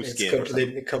 with blue It's skin or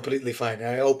something? completely fine.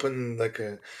 I open like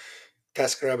a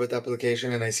TaskRabbit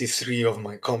application and I see 3 of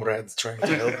my comrades trying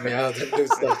to help me out and do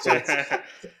stuff. So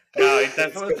No, it it's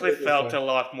definitely completely felt fine. a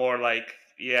lot more like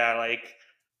like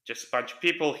just a bunch of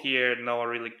people here. No one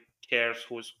really cares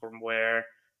who's from where.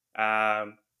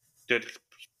 Dude,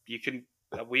 you can.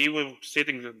 We were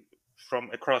sitting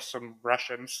from across some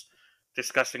Russians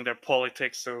discussing their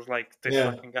politics. So it was like this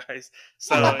Yeah. fucking guys.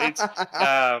 So it's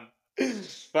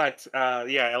but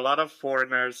yeah, a lot of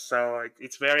foreigners. So like,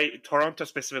 it's very Toronto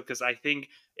specific because I think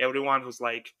everyone who's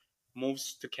like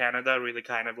moves to Canada really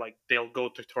kind of like they'll go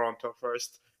to Toronto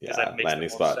first because that makes the Landing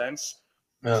most spot. sense.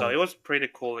 Yeah. So it was pretty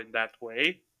cool in that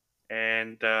way,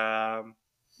 and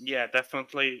yeah,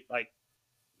 definitely like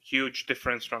huge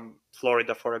difference from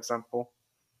Florida, for example.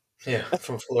 Yeah,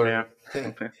 from Florida.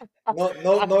 Yeah.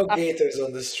 No gators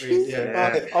on the street.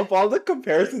 Yeah. Yeah. Of all the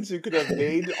comparisons you could have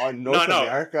made on North No.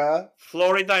 America.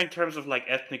 Florida in terms of like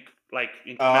ethnic, like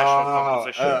international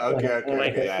composition.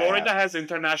 Like Okay, Florida has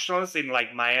internationals in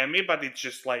like Miami, but it's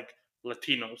just like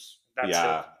Latinos. That's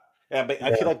yeah. Yeah, but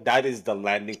I feel like that is the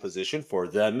landing position for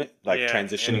them, like Yeah,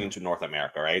 transitioning yeah. into North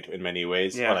America, right? In many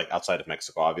ways, Yeah. or like outside of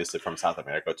Mexico, obviously from South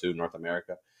America to North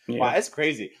America. it. Wow, it's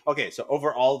crazy. Okay, so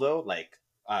overall though, like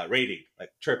rating, like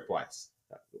trip wise,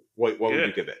 what would you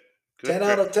Good. give it? 10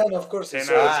 out of 10, of course. 10 It's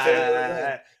out of his 10. favorite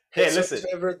band. Hey, It's his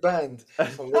listen. favorite band.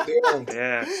 So what do you want?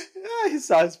 Yeah. He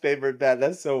saw his favorite band.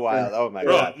 That's so wild. Oh my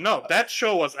Bro, god. no, that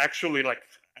show was actually like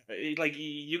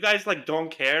you guys like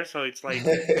don't care, so it's like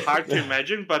hard to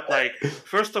imagine. But like,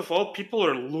 first of all, people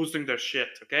are losing their shit.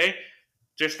 Okay,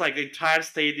 just like the entire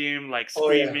stadium, like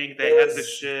Oh, yeah. screaming, they had the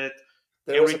shit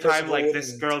There was every a person time. who Like this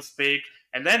wouldn't. girl speak,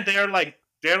 and then they're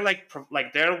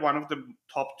one of the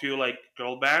top 2 like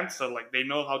girl bands, so like they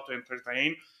know how to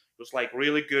entertain. It was like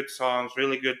really good songs,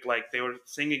 really good. Like they were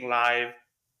singing live.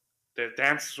 The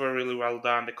dances were really well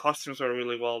done. The costumes were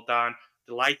really well done.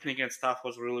 The lighting and stuff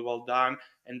was really well done.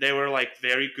 And they were like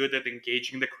very good at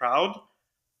engaging the crowd,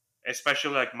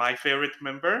 especially like my favorite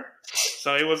member.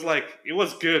 So it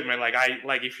was good, man. Like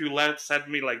if you said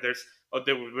me like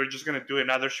we're just gonna do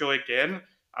another show again,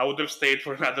 I would have stayed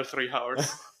for another 3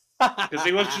 hours because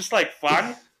it was just like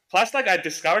fun. Plus, like I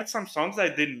discovered some songs I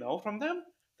didn't know from them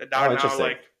that are now interesting.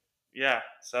 like yeah.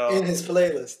 So In his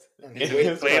playlist. And he's In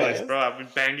waiting his for playlist, that. bro. I've been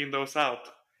banging those out.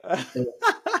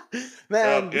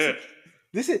 Man, So good.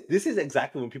 This is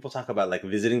exactly when people talk about like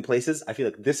visiting places. I feel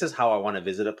like this is how I want to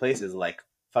visit a place is like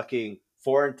fucking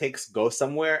foreign takes go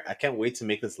somewhere. I can't wait to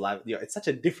make this live. It's such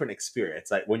a different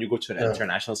experience. Like when you go to an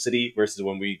international city versus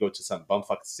when we go to some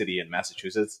bumfuck city in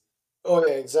Massachusetts. Oh,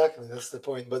 yeah, exactly. That's the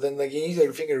point. But then, like, you need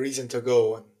to think a reason to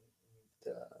go. And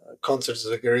concerts is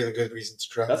like a really good reason to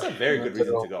travel. That's a very good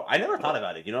reason to go. I never thought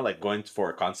about it. Like going for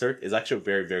a concert is actually a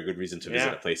very, very good reason to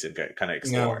visit a place and kind of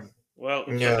explore. Well,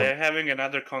 so Yeah. they're having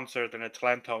another concert in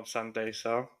Atlanta on Sunday,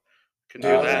 so can do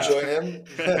You want that. to join him?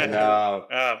 No,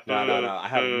 Boo, no. I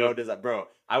have boo. no desire, bro.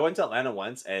 I went to Atlanta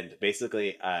once, and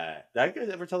basically, did I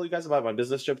ever tell you guys about my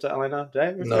business trip to Atlanta? Did I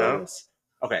ever tell you No. this?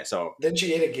 Okay, so Didn't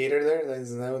you eat a gator there?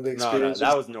 Isn't that what the experience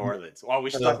that was New Orleans. Well,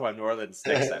 we should talk No. about New Orleans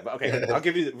next time. But okay, I'll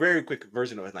give you a very quick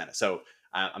version of Atlanta. So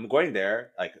I'm going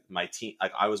there, like my team,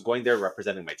 like I was going there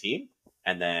representing my team,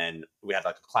 and then we had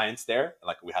like clients there,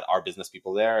 like we had our business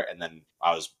people there, and then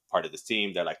I was part of this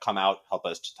team. They're like, come out, help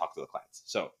us to talk to the clients.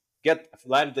 So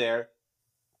land there.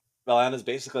 Atlanta's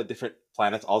basically a different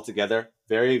planet altogether.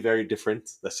 Very, very different.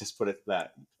 Let's just put it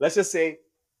that. Let's just say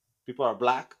people are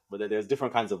black, but then there's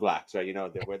different kinds of blacks, right? You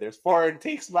know, where there's foreign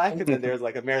takes black, and then there's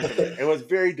like American. It was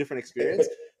very different experience.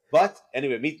 But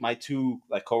anyway, meet my two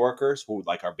like coworkers who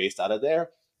like are based out of there,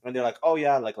 and they're like, "Oh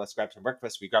yeah, like let's grab some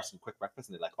breakfast." We grab some quick breakfast,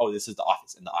 and they're like, "Oh, this is the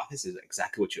office," and the office is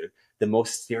exactly what you're the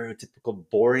most stereotypical,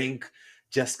 boring,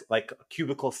 just like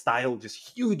cubicle style, just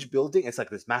huge building. It's like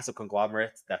this massive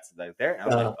conglomerate that's like there. And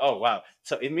I'm like, oh wow.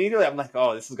 So immediately I'm like,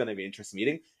 oh, this is gonna be an interesting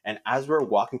meeting. And as we're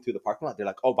walking through the parking lot, they're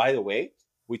like, oh, by the way,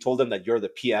 we told them that you're the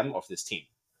PM of this team.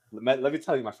 Let me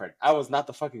tell you, my friend, I was not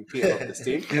the fucking PM of this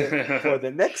team. For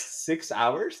the next 6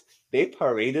 hours, they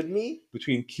paraded me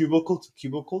between cubicle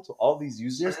to all these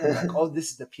users. And like, oh,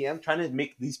 this is the PM, trying to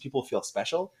make these people feel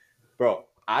special. Bro,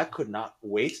 I could not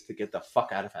wait to get the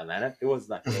fuck out of Atlanta. It was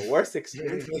like the worst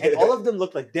experience. And all of them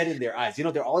looked like dead in their eyes. You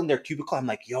know, they're all in their cubicle. I'm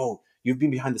like, yo, you've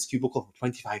been behind this cubicle for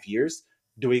 25 years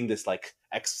doing this like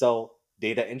Excel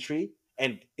data entry.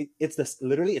 And it's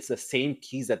the same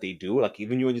keys that they do. Like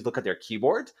even when you look at their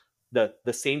keyboard, the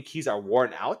same keys are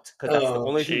worn out because that's the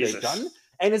only thing they've done.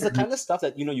 And it's the kind of stuff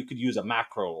that, you know, you could use a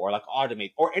macro or like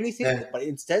automate or anything. Yeah. But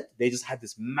instead, they just had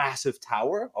this massive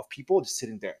tower of people just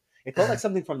sitting there. It felt like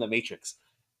something from the Matrix.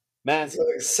 Man, it's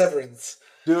like Severance,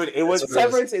 dude. It was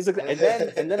Severance.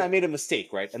 And then I made a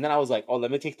mistake, right? And then I was like, oh,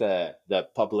 let me take the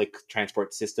public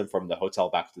transport system from the hotel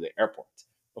back to the airport.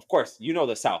 Of course, you know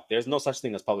the South. There's no such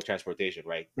thing as public transportation,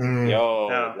 right?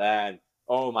 Yo, man.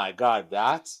 Oh my God,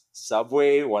 that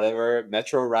subway, whatever,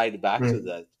 metro ride back to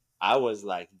the. I was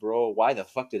like, bro, why the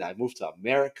fuck did I move to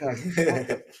America? What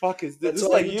the fuck is this? That's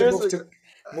why you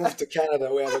move to Canada.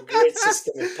 We have a great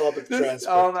system of public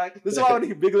transport. Oh man, this is why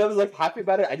when Big Lev's like happy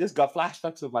about it, I just got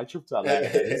flashbacks of my trip to Atlanta.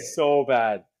 It's so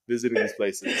bad visiting these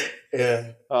places.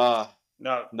 Yeah.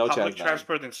 No, public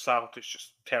transport in South is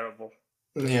just terrible.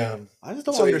 Yeah. I just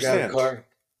don't understand.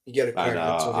 You get a car.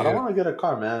 I don't want to get a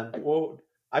car, man. Well,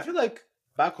 I feel like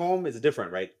back home is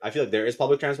different, right? I feel like there is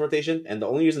public transportation, and the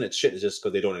only reason it's shit is just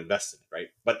because they don't invest in it, right?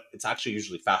 But it's actually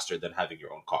usually faster than having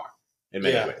your own car in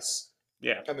many ways.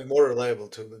 Yeah, I mean, more reliable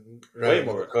too than way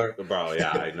more car, bro.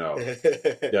 Yeah, I know. Yeah,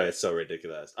 it's so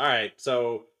ridiculous. All right,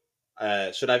 so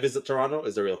should I visit Toronto?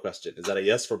 Is the real question. Is that a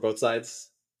yes for both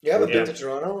sides? You haven't been to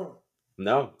Toronto?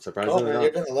 No, surprisingly man, not.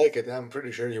 You're gonna like it. I'm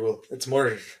pretty sure you will. It's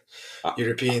more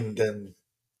European than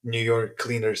New York,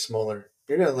 cleaner, smaller.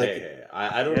 You're gonna like it.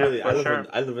 I don't really. I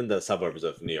live in the suburbs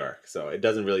of New York, so it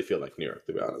doesn't really feel like New York,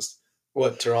 to be honest.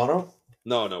 What, Toronto?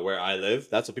 No, where I live.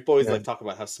 That's what people always like talk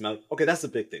about how smell. Okay, that's the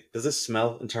big thing. Does this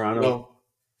smell in Toronto?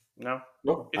 No.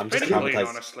 It's pretty clean,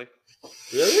 honestly.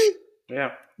 Really?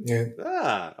 Yeah.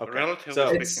 Okay.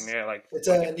 Relatively speaking, like it's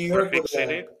a New York big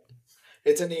city.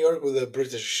 It's a New York with a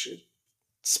British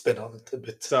spin on it a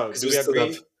bit. So do we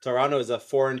agree? Toronto is a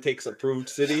foreign takes approved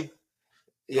city.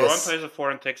 Yes. Toronto is a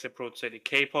foreign takes approved city.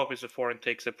 K-pop is a foreign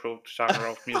takes approved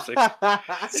genre of music.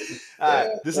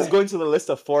 This is going to the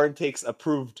list of foreign takes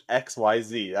approved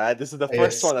XYZ. This is the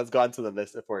first one that's gone to the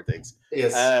list of foreign takes.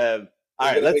 Yes.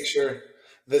 All right, let's make sure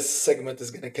this segment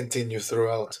is going to continue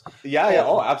throughout. Yeah.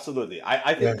 Oh, absolutely.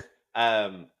 I think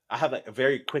I have like a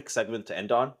very quick segment to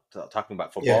end on talking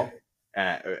about football.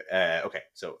 Okay,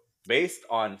 so based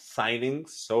on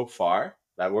signings so far,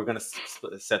 that we're going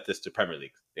to set this to Premier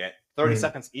League. 30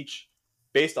 seconds each.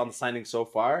 Based on the signing so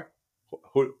far,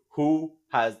 who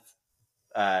has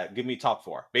give me top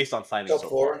four based on signing so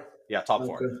far? Yeah, top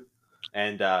four.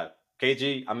 And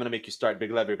KG, I'm gonna make you start.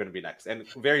 Big Lev, you're gonna be next. And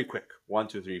very quick. 1,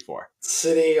 2, 3, 4.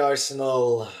 City,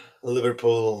 Arsenal,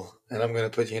 Liverpool, and I'm gonna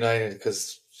put United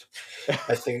because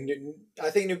I think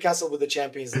Newcastle with the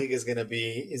Champions League is gonna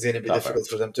be difficult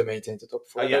for them to maintain the top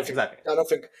four. Exactly. I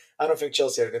don't think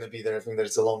Chelsea are gonna be there. I think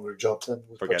there's a longer job than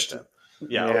forget them.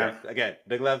 Okay. Again,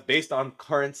 Big Lev, based on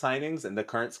current signings and the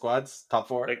current squads, top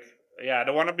four. I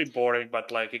don't want to be boring,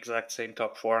 but like exact same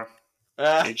top four.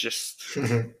 It just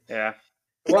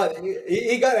What?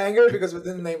 He got angry because we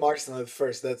didn't name Arsenal at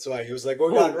first. That's why he was like,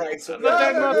 "We got right." So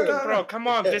bro, come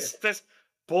on, this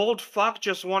bold fuck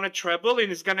just won a treble and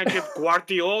he's gonna get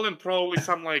Guardiola and probably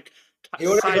some like He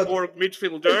already got- cyborg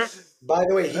midfielder. By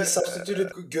the way, he substituted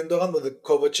Gundogan with the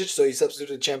Kovacic, so he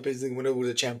substituted Champions League winner with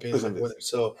the Champions League winner.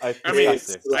 So I mean,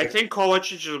 Fantastic. I think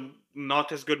Kovacic is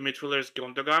not as good midfielder as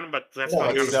Gundogan, but that's No, not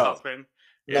going to he's stop him.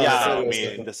 No, yeah, it's not I gonna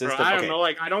mean, stop. the system. Bro, I don't okay. know.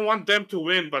 Like, I don't want them to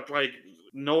win, but like,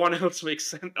 no one else makes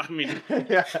sense. I mean,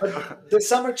 yeah. But the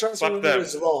summer transfer Fuck window them.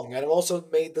 is long, and I've also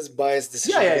made this biased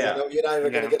decision. Yeah, because yeah. I know United are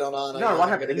going Yeah. to get on. No,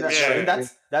 100. Yeah.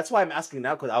 That's why I'm asking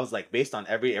now, because I was like, based on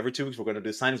every 2 weeks we're going to do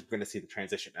signings, we're going to see the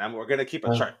transition, and we're going to keep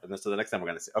a chart, and so the next time we're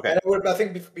going to see. Okay. And I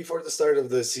think before the start of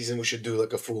the season, we should do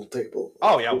like a full table.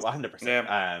 Oh yeah, 100%.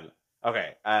 Yeah.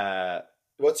 Okay.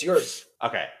 What's yours?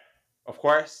 Okay. Of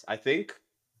course, I think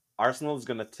Arsenal is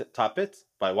going to top it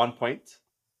by 1 point.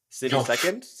 City No.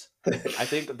 second. I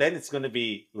think then it's going to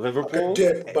be Liverpool.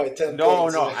 Dip by 10 No,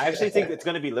 points. no. I actually think it's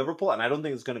going to be Liverpool, and I don't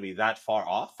think it's going to be that far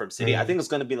off from City. I think it's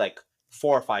going to be like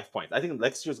 4 or 5 points. I think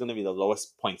next year is going to be the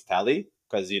lowest points tally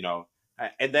because,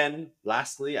 and then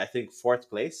lastly, I think fourth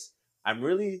place. I'm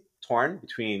really torn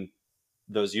between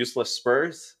those useless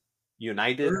Spurs,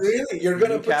 United, Really? You're going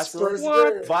to put Newcastle. Spurs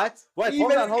What? there? But wait,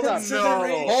 Even hold on.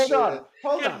 consideration. Hold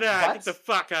on. Get the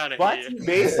fuck out of But here.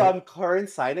 based on current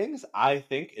signings, I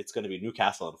think it's going to be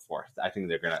Newcastle in fourth. I think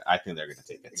they're gonna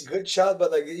take it. Good shot, but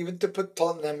like even to put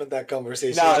Tottenham in that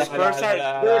conversation. No,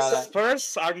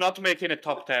 Spurs are not making a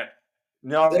top 10.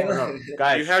 No,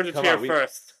 guys, You heard it come here on,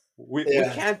 first. We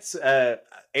Yeah. can't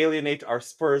alienate our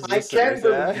Spurs I listeners. can't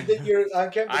believe that you're.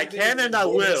 I can and I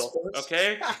will.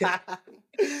 Okay.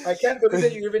 I can't believe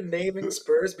that you're even naming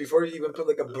Spurs before you even put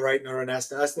like a Brighton or an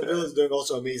Aston. Aston Villa is doing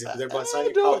also amazing. They're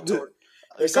signing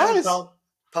They're signing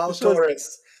Pau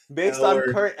Torres. Based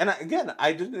on current, and again,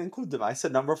 I didn't include them. I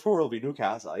said number 4 will be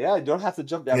Newcastle. Yeah, you don't have to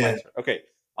jump down. Yeah. Okay,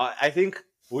 I think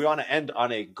we want to end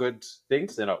on a good thing.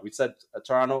 So, we said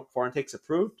Toronto foreign takes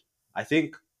approved. I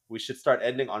think we should start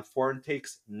ending on foreign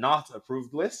takes not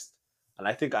approved list. And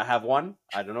I think I have one.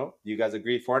 I don't know. You guys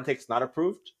agree? Foreign takes not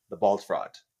approved. The bald fraud.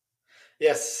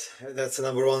 Yes, that's the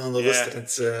number 1 on the list. And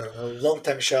it's a long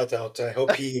time shout out. I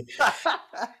hope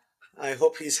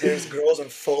his hair grows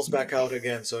and falls back out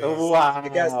again. So he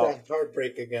gets that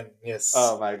heartbreak again. Yes.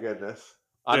 Oh my goodness.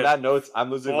 On that note,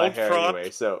 I'm losing my hair anyway.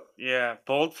 So yeah,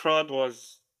 bold fraud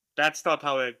that's not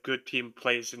how a good team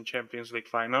plays in Champions League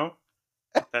final.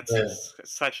 That's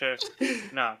such a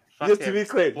no. Just to be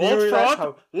clear, bold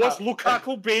fraud was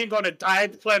Lukaku being on a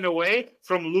diet plan away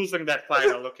from losing that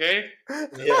final. Okay.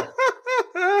 Yeah.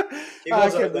 I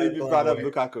can't believe you brought up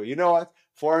Lukaku. You know what?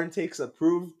 Foreign takes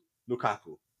approved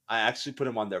Lukaku. I actually put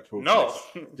him on their approved list.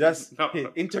 Just his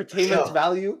entertainment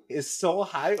value is so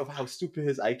high of how stupid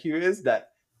his IQ is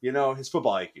that his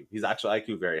football IQ, his actual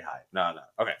IQ, very high. No.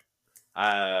 Okay.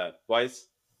 Boys,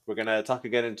 we're gonna talk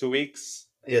again in 2 weeks.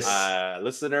 Yes.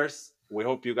 Listeners, we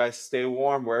hope you guys stay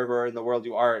warm wherever in the world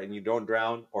you are and you don't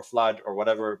drown or flood or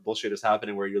whatever bullshit is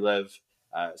happening where you live.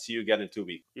 See you again in 2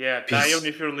 weeks. Yeah, Dion,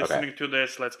 if you're listening to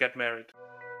this, let's get married.